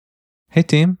Hey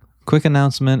team, quick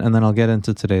announcement and then I'll get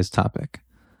into today's topic.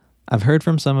 I've heard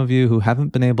from some of you who haven't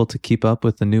been able to keep up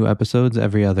with the new episodes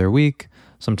every other week,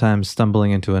 sometimes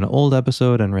stumbling into an old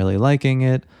episode and really liking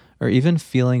it, or even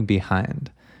feeling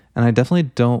behind. And I definitely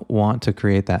don't want to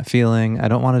create that feeling. I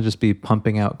don't want to just be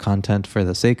pumping out content for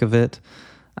the sake of it.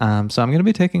 So I'm going to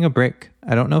be taking a break.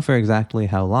 I don't know for exactly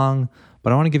how long,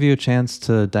 but I want to give you a chance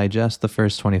to digest the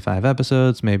first 25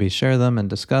 episodes, maybe share them and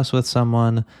discuss with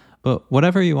someone. But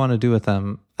whatever you want to do with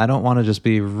them, I don't want to just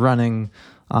be running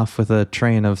off with a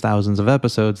train of thousands of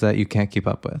episodes that you can't keep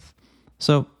up with.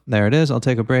 So there it is. I'll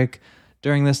take a break.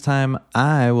 During this time,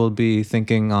 I will be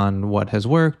thinking on what has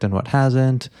worked and what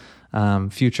hasn't,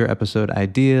 future episode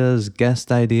ideas,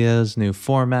 guest ideas, new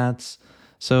formats.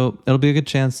 So it'll be a good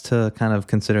chance to kind of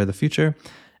consider the future.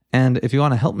 And if you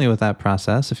want to help me with that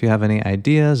process, if you have any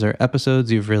ideas or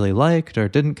episodes you've really liked or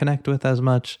didn't connect with as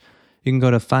much, you can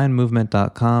go to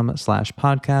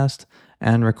findmovement.com/podcast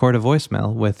and record a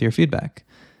voicemail with your feedback.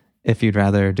 If you'd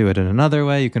rather do it in another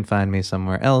way, you can find me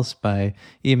somewhere else by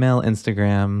email,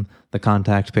 Instagram, the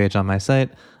contact page on my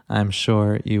site. I'm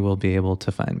sure you will be able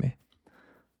to find me.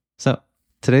 So,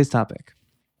 today's topic.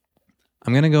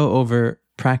 I'm going to go over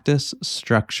practice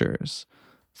structures.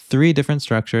 3 different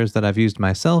structures that I've used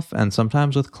myself and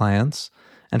sometimes with clients.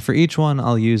 And for each one,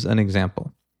 I'll use an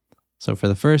example. So for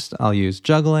the first, I'll use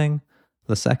juggling,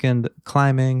 the second,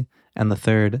 climbing, and the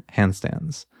third,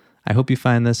 handstands. I hope you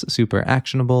find this super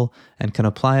actionable and can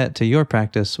apply it to your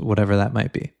practice, whatever that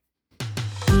might be.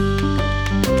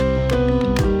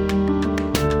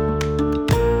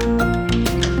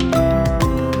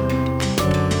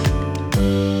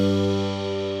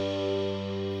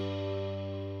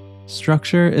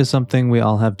 Structure is something we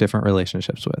all have different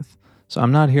relationships with. So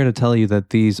I'm not here to tell you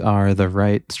that these are the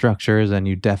right structures and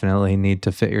you definitely need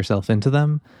to fit yourself into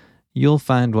them. You'll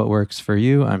find what works for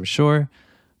you, I'm sure.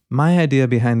 My idea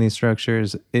behind these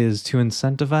structures is to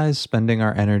incentivize spending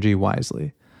our energy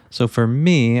wisely. So for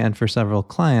me and for several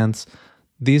clients,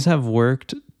 these have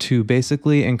worked to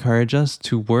basically encourage us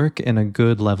to work in a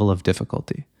good level of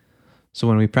difficulty. So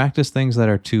when we practice things that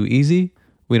are too easy,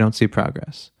 we don't see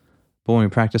progress. But when we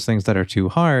practice things that are too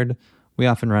hard, we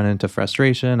often run into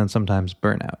frustration and sometimes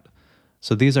burnout.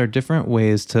 So these are different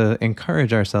ways to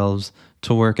encourage ourselves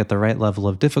to work at the right level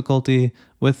of difficulty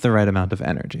with the right amount of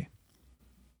energy.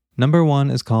 Number 1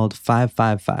 is called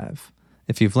 5-5-5.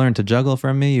 If you've learned to juggle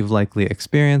from me, you've likely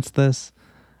experienced this.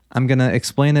 I'm going to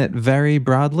explain it very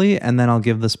broadly, and then I'll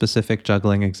give the specific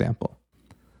juggling example.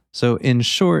 So in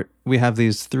short, we have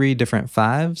these 3 different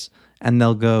 5s, and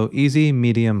they'll go easy,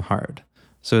 medium, hard.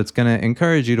 So it's going to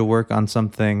encourage you to work on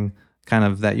something kind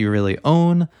of that you really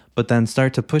own, but then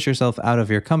start to push yourself out of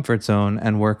your comfort zone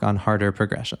and work on harder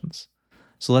progressions.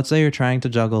 So let's say you're trying to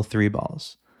juggle 3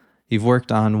 balls. You've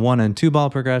worked on 1 and 2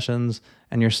 ball progressions,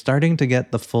 and you're starting to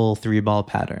get the full 3 ball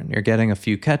pattern. You're getting a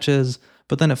few catches,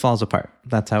 but then it falls apart.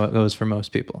 That's how it goes for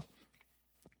most people.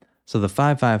 So the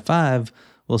 5-5-5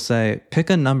 will say, pick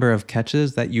a number of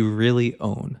catches that you really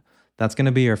own. That's going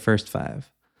to be your first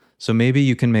 5. So maybe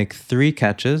you can make 3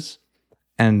 catches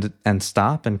and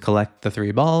stop and collect the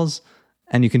 3 balls,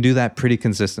 and you can do that pretty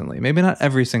consistently. Maybe not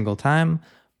every single time,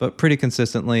 but pretty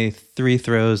consistently, 3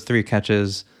 throws, 3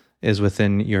 catches is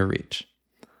within your reach.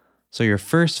 So your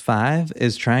first 5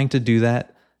 is trying to do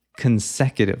that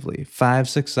consecutively, 5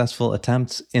 successful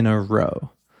attempts in a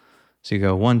row. So you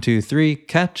go 1, 2, 3,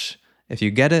 catch. If you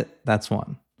get it, that's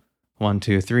 1. 1,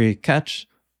 2, 3, catch.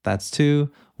 That's 2.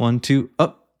 1, 2,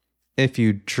 up. If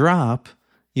you drop,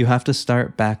 you have to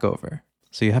start back over.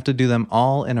 So you have to do them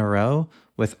all in a row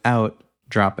without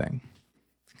dropping.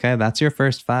 Okay, that's your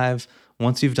first 5.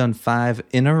 Once you've done 5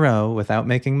 in a row without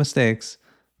making mistakes,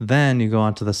 then you go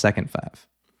on to the second 5.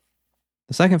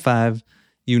 The second 5,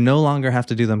 you no longer have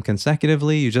to do them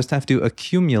consecutively. You just have to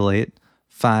accumulate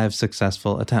 5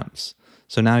 successful attempts.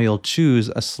 So now you'll choose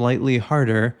a slightly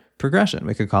harder progression.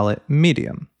 We could call it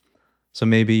medium. So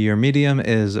maybe your medium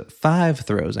is 5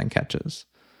 throws and catches.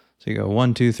 So you go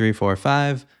 1, 2, 3, 4,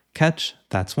 5, catch,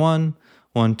 that's 1.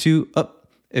 1, 2, up.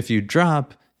 If you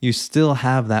drop, you still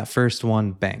have that first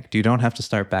 1 banked. You don't have to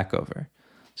start back over.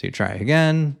 So you try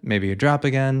again, maybe you drop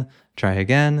again, try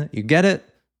again, you get it,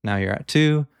 now you're at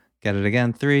 2, get it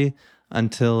again, 3,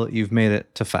 until you've made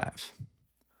it to 5.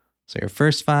 So your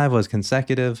first 5 was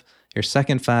consecutive, your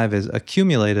second 5 is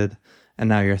accumulated, and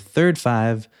now your third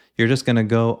 5, you're just going to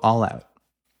go all out.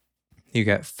 You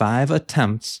get 5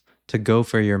 attempts to go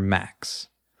for your max.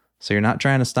 So you're not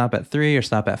trying to stop at 3 or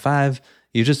stop at 5.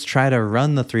 You just try to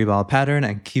run the 3 ball pattern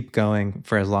and keep going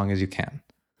for as long as you can.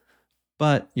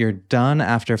 But you're done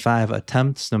after 5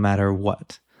 attempts no matter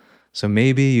what. So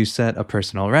maybe you set a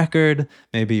personal record,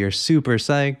 maybe you're super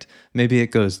psyched, maybe it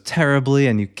goes terribly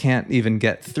and you can't even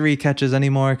get 3 catches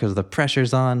anymore because the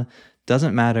pressure's on.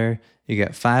 Doesn't matter. You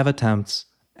get 5 attempts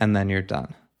and then you're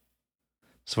done.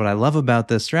 So, what I love about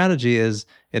this strategy is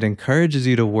it encourages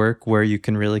you to work where you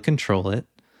can really control it,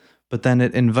 but then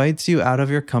it invites you out of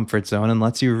your comfort zone and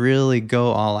lets you really go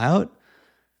all out.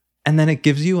 And then it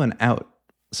gives you an out.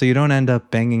 So you don't end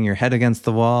up banging your head against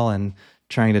the wall and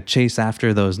trying to chase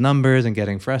after those numbers and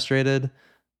getting frustrated.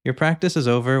 Your practice is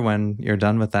over when you're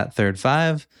done with that third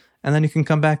 5, and then you can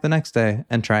come back the next day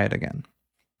and try it again.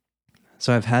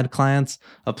 So I've had clients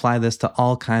apply this to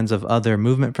all kinds of other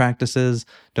movement practices.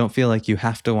 Don't feel like you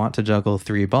have to want to juggle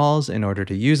 3 balls in order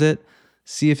to use it.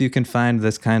 See if you can find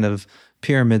this kind of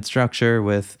pyramid structure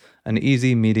with an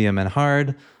easy, medium, and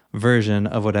hard version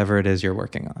of whatever it is you're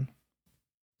working on.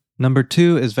 Number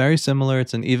 2 is very similar.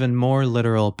 It's an even more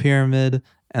literal pyramid,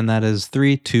 and that is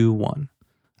 3-2-1.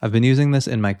 I've been using this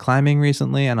in my climbing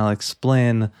recently, and I'll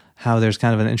explain how there's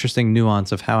kind of an interesting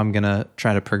nuance of how I'm going to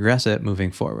try to progress it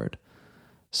moving forward.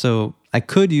 So I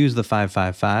could use the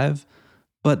 5-5-5,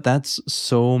 but that's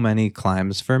so many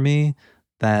climbs for me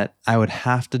that I would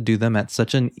have to do them at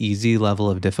such an easy level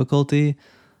of difficulty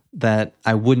that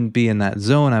I wouldn't be in that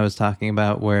zone I was talking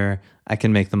about where I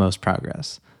can make the most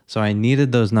progress. So I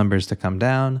needed those numbers to come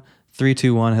down.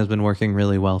 3-2-1 has been working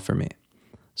really well for me.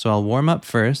 So I'll warm up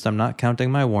first. I'm not counting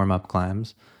my warm-up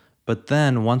climbs. But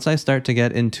then once I start to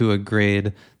get into a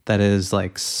grade that is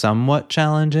like somewhat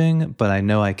challenging, but I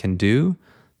know I can do,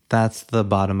 that's the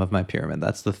bottom of my pyramid.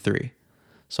 That's the 3.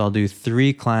 So I'll do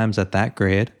 3 climbs at that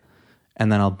grade,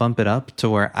 and then I'll bump it up to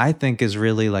where I think is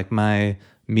really like my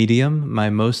medium, my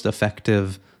most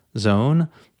effective zone.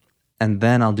 And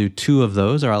then I'll do 2 of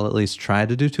those, or I'll at least try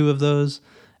to do 2 of those.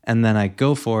 And then I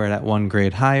go for it at 1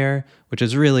 grade higher, which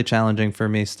is really challenging for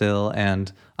me still,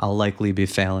 and I'll likely be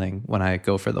failing when I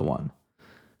go for the 1.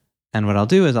 And what I'll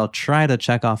do is I'll try to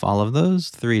check off all of those,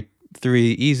 3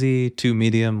 easy, 2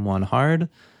 medium, 1 hard,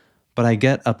 but I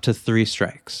get up to 3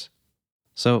 strikes.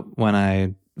 So when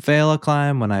I fail a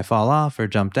climb, when I fall off or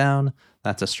jump down,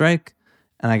 that's a strike,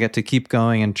 and I get to keep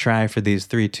going and try for these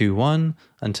 3-2-1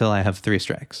 until I have 3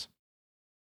 strikes.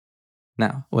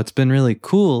 Now, what's been really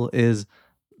cool is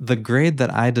the grade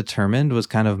that I determined was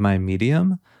kind of my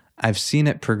medium. I've seen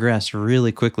it progress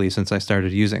really quickly since I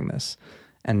started using this.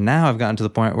 And now I've gotten to the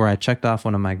point where I checked off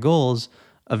one of my goals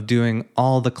of doing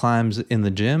all the climbs in the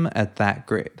gym at that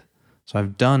grade. So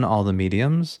I've done all the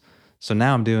mediums. So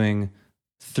now I'm doing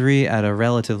 3 at a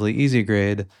relatively easy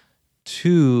grade,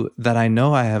 2 that I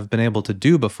know I have been able to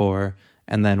do before,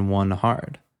 and then 1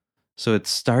 hard. So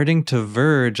it's starting to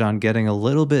verge on getting a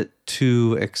little bit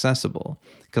too accessible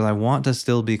because I want to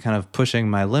still be kind of pushing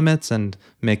my limits and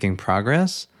making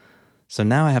progress. So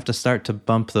now I have to start to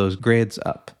bump those grades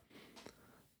up.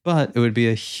 But it would be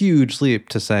a huge leap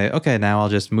to say, okay, now I'll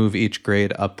just move each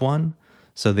grade up 1.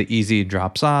 So the easy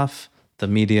drops off, the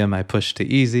medium I push to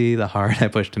easy, the hard I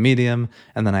push to medium,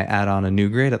 and then I add on a new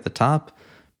grade at the top.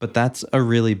 But that's a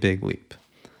really big leap.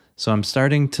 So I'm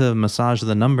starting to massage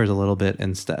the numbers a little bit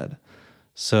instead.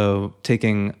 So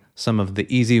taking some of the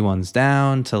easy ones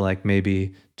down to like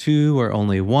maybe 2 or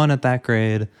only 1 at that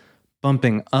grade,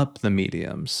 bumping up the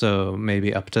medium. So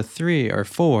maybe up to 3 or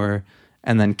 4,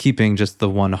 and then keeping just the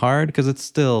 1 hard because it's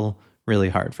still really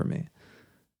hard for me.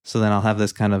 So then I'll have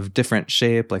this kind of different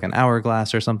shape, like an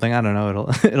hourglass or something. I don't know,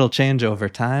 it'll change over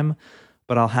time,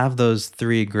 but I'll have those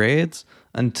 3 grades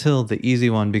until the easy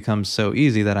one becomes so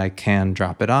easy that I can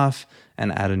drop it off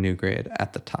and add a new grade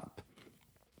at the top.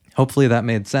 Hopefully that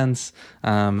made sense.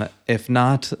 If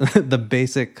not, the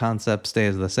basic concept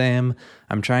stays the same.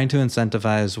 I'm trying to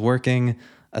incentivize working,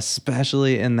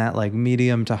 especially in that like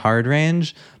medium to hard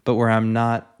range, but where I'm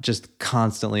not just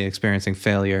constantly experiencing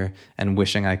failure and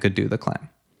wishing I could do the climb.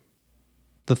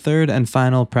 The third and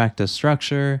final practice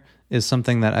structure is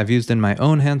something that I've used in my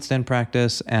own handstand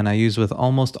practice, and I use with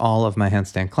almost all of my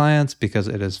handstand clients because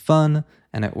it is fun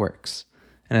and it works.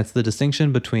 And it's the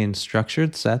distinction between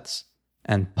structured sets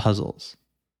and puzzles.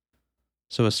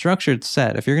 So a structured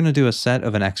set, if you're going to do a set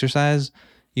of an exercise,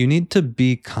 you need to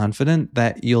be confident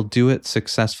that you'll do it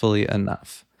successfully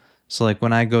enough. So like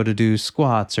when I go to do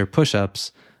squats or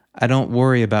push-ups, I don't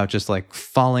worry about just like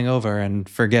falling over and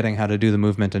forgetting how to do the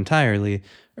movement entirely,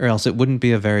 or else it wouldn't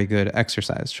be a very good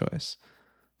exercise choice.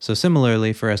 So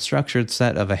similarly, for a structured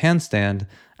set of a handstand,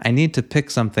 I need to pick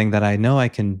something that I know I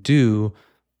can do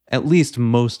at least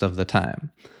most of the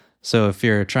time. So if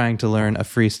you're trying to learn a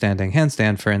freestanding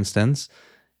handstand, for instance,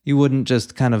 you wouldn't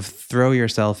just kind of throw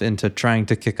yourself into trying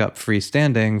to kick up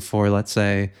freestanding for, let's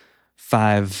say,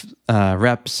 5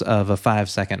 reps of a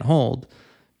 5-second hold,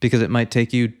 because it might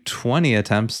take you 20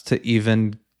 attempts to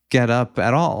even get up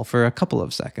at all for a couple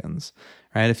of seconds,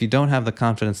 right? If you don't have the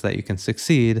confidence that you can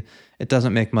succeed, it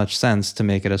doesn't make much sense to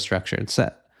make it a structured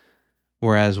set.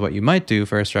 Whereas what you might do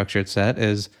for a structured set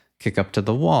is kick up to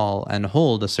the wall and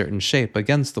hold a certain shape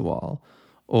against the wall.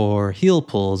 Or heel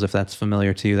pulls, if that's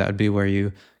familiar to you, that would be where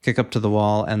you kick up to the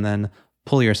wall and then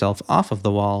pull yourself off of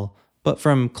the wall, but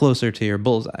from closer to your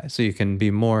bullseye, so you can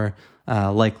be more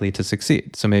likely to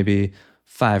succeed. So maybe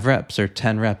 5 reps or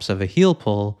 10 reps of a heel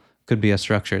pull could be a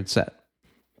structured set.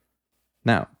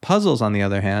 Now, puzzles, on the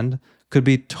other hand, could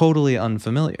be totally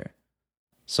unfamiliar.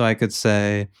 So I could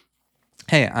say,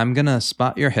 hey, I'm going to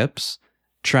spot your hips,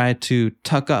 try to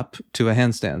tuck up to a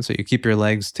handstand. So you keep your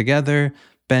legs together,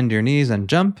 bend your knees and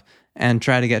jump, and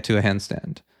try to get to a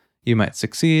handstand. You might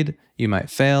succeed, you might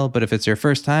fail, but if it's your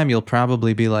first time, you'll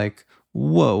probably be like,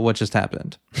 whoa, what just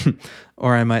happened?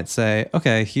 Or I might say,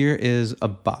 okay, here is a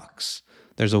box.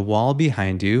 There's a wall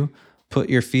behind you. Put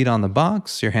your feet on the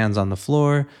box, your hands on the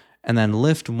floor, and then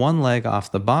lift one leg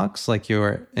off the box like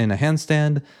you're in a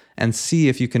handstand and see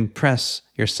if you can press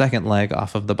your second leg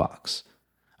off of the box.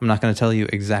 I'm not going to tell you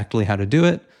exactly how to do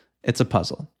it. It's a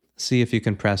puzzle. See if you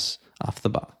can press off the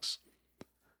box.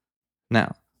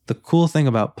 Now, the cool thing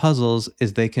about puzzles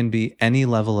is they can be any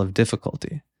level of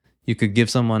difficulty. You could give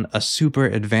someone a super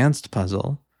advanced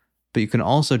puzzle, but you can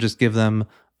also just give them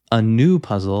a new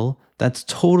puzzle that's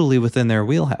totally within their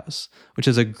wheelhouse, which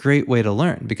is a great way to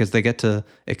learn because they get to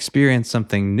experience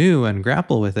something new and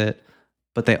grapple with it,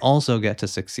 but they also get to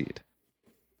succeed.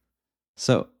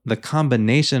 So the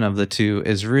combination of the two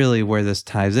is really where this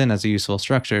ties in as a useful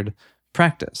structured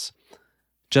practice.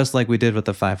 Just like we did with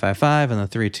the 5-5-5 and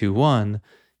the 3-2-1,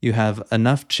 you have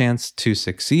enough chance to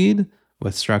succeed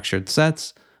with structured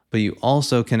sets, but you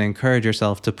also can encourage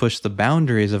yourself to push the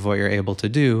boundaries of what you're able to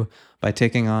do by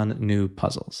taking on new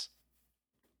puzzles.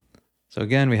 So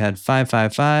again, we had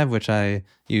 5-5-5, which I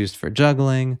used for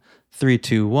juggling,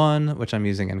 3-2-1, which I'm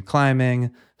using in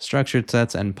climbing, structured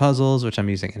sets and puzzles, which I'm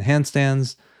using in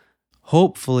handstands.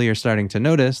 Hopefully you're starting to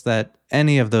notice that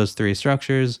any of those 3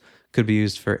 structures could be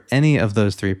used for any of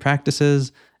those 3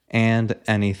 practices and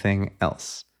anything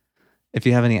else. If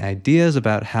you have any ideas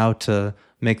about how to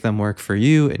make them work for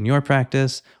you in your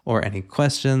practice or any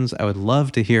questions, I would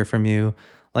love to hear from you.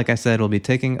 Like I said, we'll be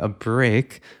taking a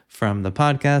break from the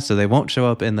podcast, so they won't show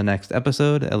up in the next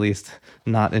episode, at least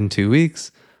not in 2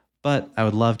 weeks. But I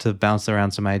would love to bounce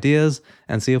around some ideas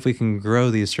and see if we can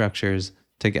grow these structures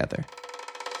together.